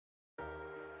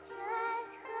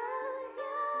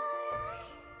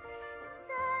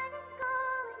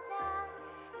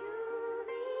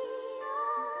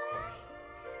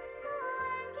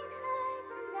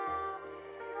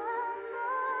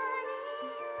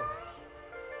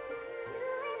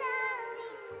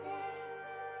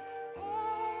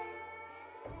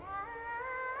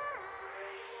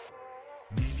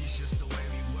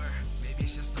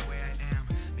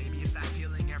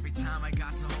I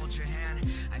got to hold your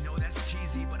hand. I know that's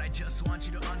cheesy, but I just want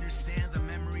you to understand the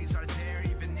memories are there,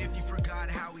 even if you forgot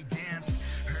how we danced.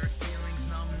 Hurt feelings,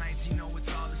 numb nights, you know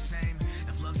it's all the same.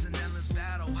 If love's an endless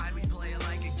battle, why'd we play it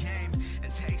like a game?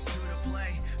 It takes two to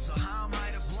play, so how am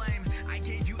I to blame? I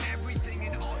gave you everything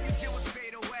and all you did was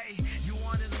fade away. You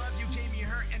wanted love, you gave me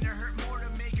hurt, and it hurt more to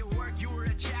make it work. You were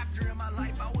a chapter in my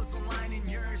life, I was a line in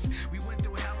yours. We went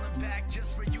through hell and back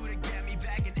just for you to get me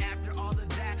back. And after all of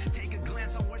that, take a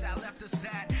glance on where that left us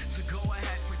at. So go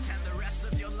ahead, pretend the rest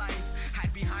of your life.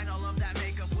 Hide behind all of that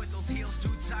makeup with those heels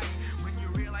too tight. When you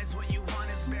realize what you want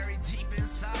is buried deep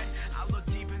inside, I'll look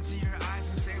deep into your eyes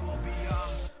and say we'll be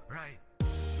alright.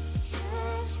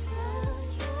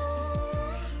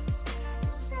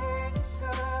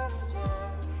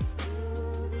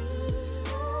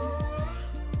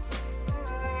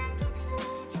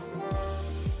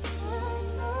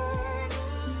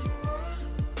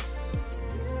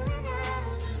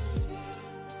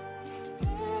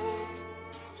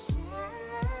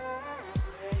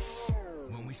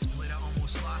 When we split, I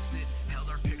almost lost it. Held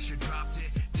our picture, dropped it.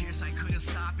 Tears, I couldn't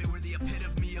stop it. We're the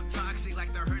epitome of toxic,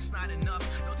 like the hurt's not enough.